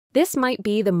This might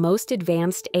be the most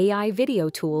advanced AI video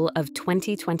tool of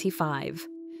 2025.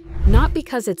 Not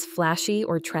because it's flashy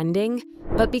or trending,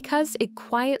 but because it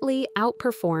quietly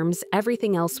outperforms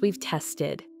everything else we've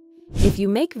tested. If you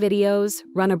make videos,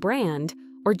 run a brand,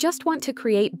 or just want to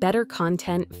create better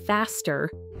content faster,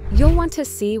 you'll want to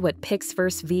see what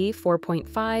PixVerse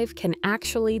V4.5 can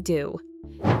actually do.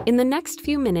 In the next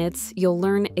few minutes, you'll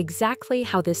learn exactly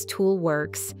how this tool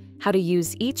works, how to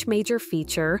use each major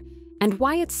feature, and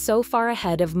why it's so far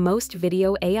ahead of most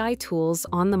video AI tools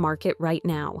on the market right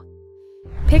now.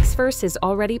 PixVerse is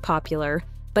already popular,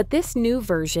 but this new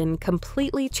version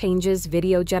completely changes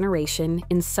video generation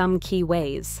in some key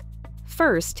ways.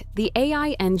 First, the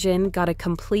AI engine got a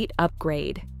complete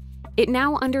upgrade. It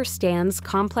now understands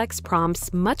complex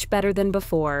prompts much better than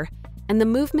before, and the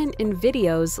movement in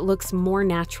videos looks more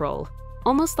natural,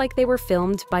 almost like they were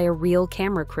filmed by a real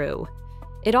camera crew.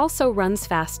 It also runs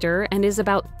faster and is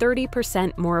about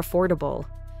 30% more affordable.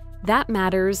 That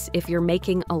matters if you're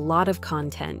making a lot of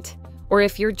content, or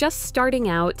if you're just starting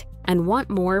out and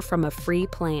want more from a free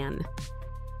plan.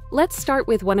 Let's start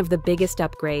with one of the biggest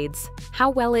upgrades, how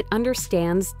well it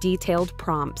understands detailed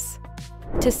prompts.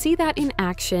 To see that in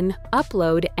action,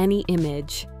 upload any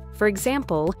image. For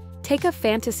example, take a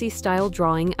fantasy-style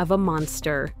drawing of a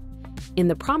monster. In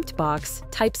the prompt box,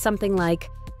 type something like,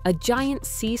 "A giant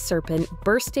sea serpent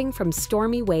bursting from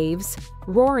stormy waves,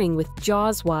 roaring with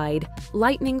jaws wide,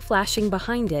 lightning flashing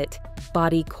behind it,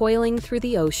 body coiling through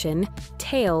the ocean,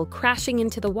 tail crashing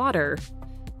into the water."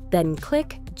 Then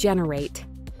click Generate.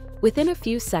 Within a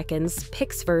few seconds,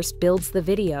 PixVerse builds the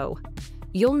video.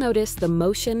 You'll notice the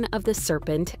motion of the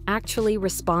serpent actually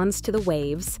responds to the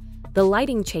waves, the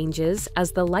lighting changes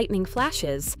as the lightning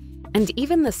flashes, and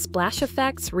even the splash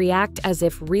effects react as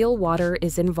if real water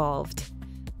is involved.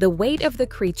 The weight of the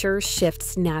creature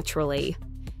shifts naturally.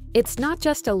 It's not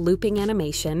just a looping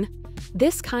animation.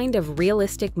 This kind of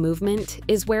realistic movement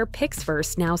is where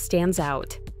PixVerse now stands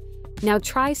out. Now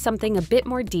try something a bit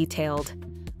more detailed.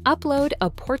 Upload a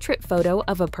portrait photo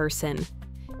of a person.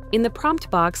 In the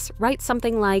prompt box, write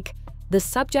something like, "The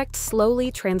subject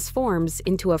slowly transforms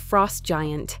into a frost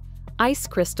giant, ice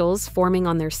crystals forming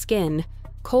on their skin,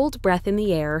 cold breath in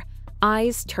the air,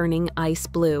 eyes turning ice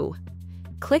blue."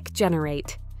 Click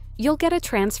Generate. You'll get a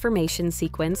transformation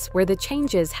sequence where the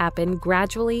changes happen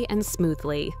gradually and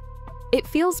smoothly. It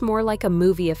feels more like a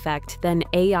movie effect than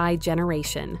AI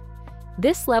generation.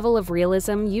 This level of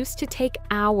realism used to take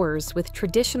hours with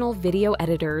traditional video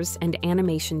editors and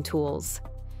animation tools.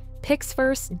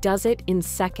 PixVerse does it in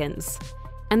seconds.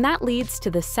 And that leads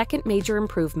to the second major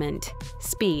improvement,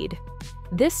 speed.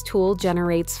 This tool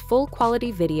generates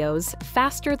full-quality videos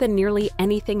faster than nearly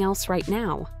anything else right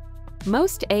now.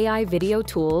 Most AI video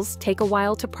tools take a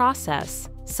while to process,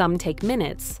 some take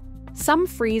minutes, some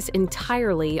freeze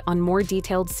entirely on more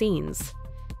detailed scenes.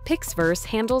 PixVerse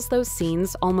handles those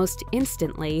scenes almost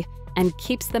instantly and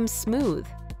keeps them smooth.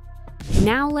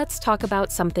 Now let's talk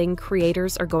about something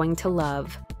creators are going to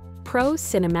love: Pro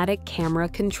Cinematic Camera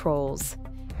Controls.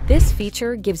 This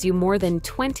feature gives you more than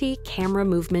 20 camera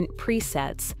movement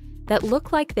presets that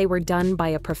look like they were done by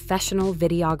a professional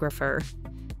videographer.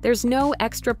 There's no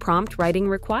extra prompt writing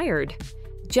required.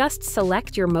 Just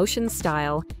select your motion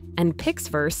style, and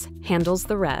PixVerse handles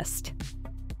the rest.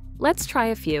 Let's try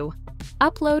a few.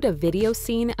 Upload a video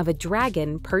scene of a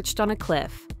dragon perched on a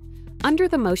cliff. Under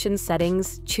the motion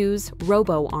settings, choose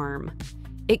Robo Arm.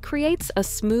 It creates a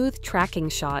smooth tracking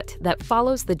shot that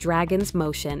follows the dragon's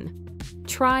motion.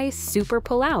 Try Super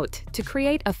Pull Out to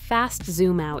create a fast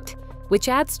zoom out, which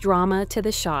adds drama to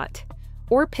the shot.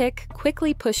 Or pick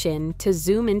Quickly Push In to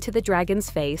zoom into the dragon's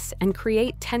face and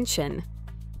create tension.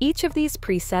 Each of these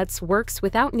presets works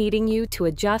without needing you to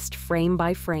adjust frame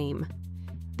by frame.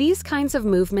 These kinds of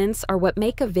movements are what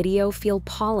make a video feel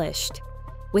polished.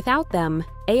 Without them,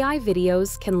 AI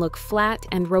videos can look flat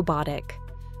and robotic.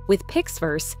 With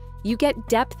PixVerse, you get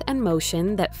depth and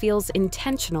motion that feels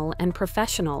intentional and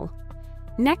professional.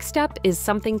 Next up is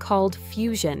something called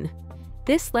Fusion.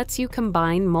 This lets you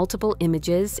combine multiple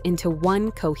images into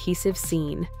one cohesive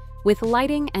scene, with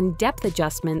lighting and depth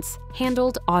adjustments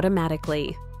handled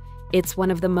automatically. It's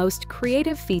one of the most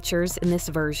creative features in this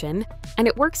version, and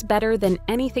it works better than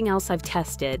anything else I've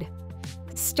tested.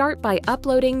 Start by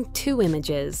uploading 2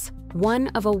 images, one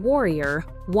of a warrior,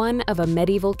 one of a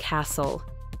medieval castle.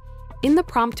 In the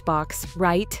prompt box,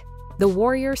 write, "The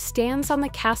warrior stands on the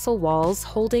castle walls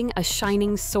holding a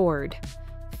shining sword.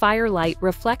 Firelight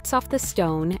reflects off the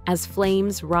stone as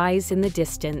flames rise in the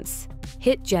distance."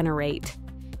 Hit Generate.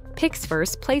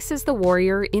 PixVerse places the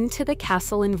warrior into the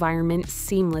castle environment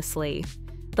seamlessly.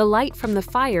 The light from the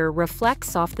fire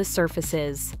reflects off the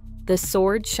surfaces. the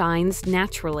sword shines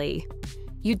naturally.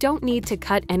 You don't need to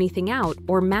cut anything out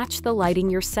or match the lighting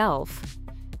yourself.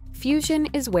 Fusion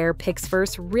is where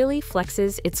PixVerse really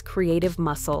flexes its creative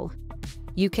muscle.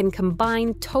 You can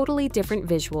combine totally different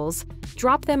visuals,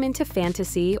 drop them into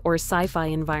fantasy or sci-fi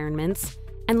environments,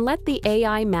 and let the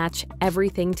AI match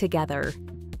everything together.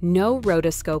 No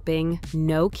rotoscoping,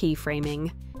 no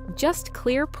keyframing, just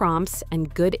clear prompts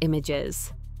and good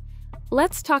images.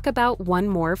 Let's talk about one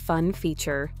more fun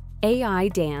feature: AI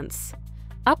Dance.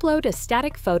 Upload a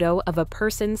static photo of a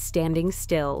person standing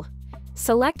still.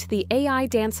 Select the AI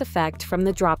Dance effect from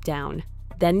the dropdown,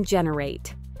 then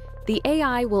generate. The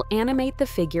AI will animate the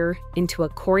figure into a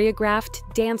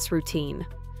choreographed dance routine.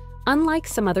 Unlike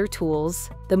some other tools,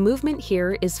 the movement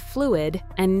here is fluid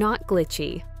and not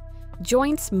glitchy.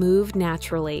 Joints move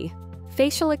naturally.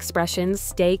 Facial expressions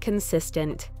stay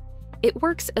consistent. It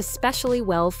works especially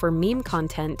well for meme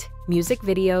content, music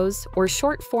videos, or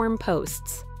short-form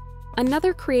posts.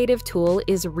 Another creative tool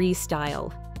is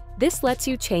Restyle. This lets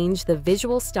you change the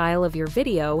visual style of your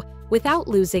video without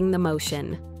losing the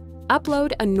motion.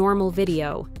 Upload a normal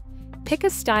video. Pick a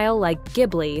style like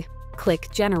Ghibli, click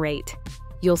Generate.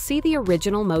 You'll see the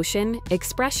original motion,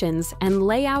 expressions, and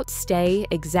layout stay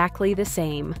exactly the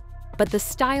same, but the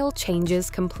style changes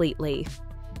completely.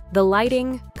 The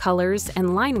lighting, colors,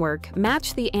 and line work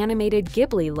match the animated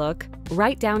Ghibli look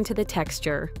right down to the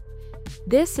texture.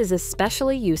 This is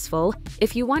especially useful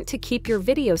if you want to keep your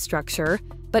video structure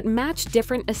but match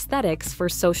different aesthetics for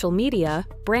social media,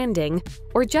 branding,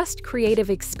 or just creative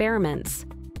experiments.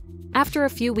 After a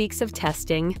few weeks of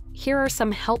testing, here are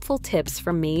some helpful tips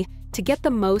from me to get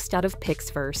the most out of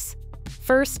PixVerse.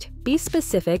 First, be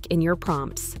specific in your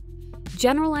prompts.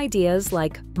 General ideas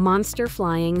like monster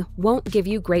flying won't give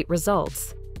you great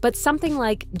results, but something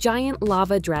like giant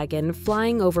lava dragon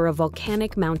flying over a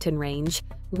volcanic mountain range,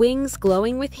 wings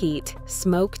glowing with heat,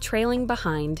 smoke trailing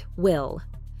behind will.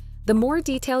 The more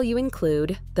detail you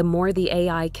include, the more the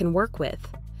AI can work with.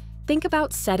 Think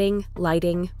about setting,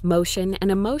 lighting, motion, and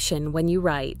emotion when you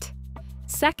write.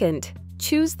 Second,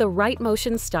 choose the right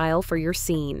motion style for your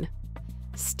scene.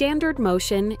 Standard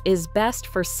motion is best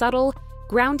for subtle,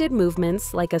 grounded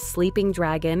movements like a sleeping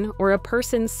dragon or a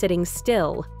person sitting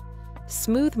still.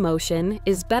 Smooth motion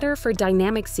is better for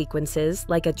dynamic sequences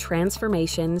like a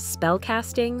transformation,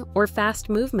 spellcasting, or fast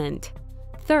movement.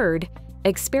 Third,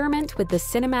 experiment with the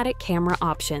cinematic camera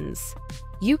options.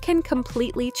 You can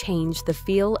completely change the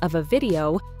feel of a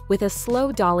video with a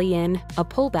slow dolly in, a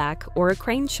pullback, or a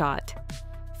crane shot.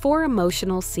 For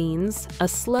emotional scenes, a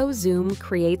slow zoom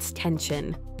creates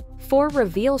tension. For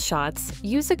reveal shots,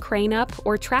 use a crane up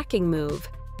or tracking move.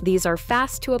 These are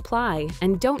fast to apply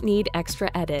and don't need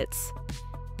extra edits.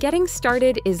 Getting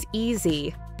started is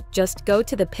easy. Just go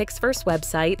to the PixVerse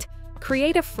website,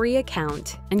 create a free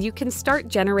account, and you can start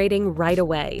generating right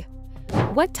away.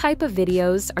 What type of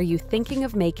videos are you thinking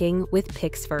of making with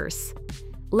PixVerse?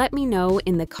 Let me know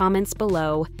in the comments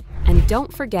below, and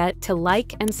don't forget to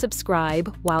like and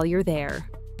subscribe while you're there.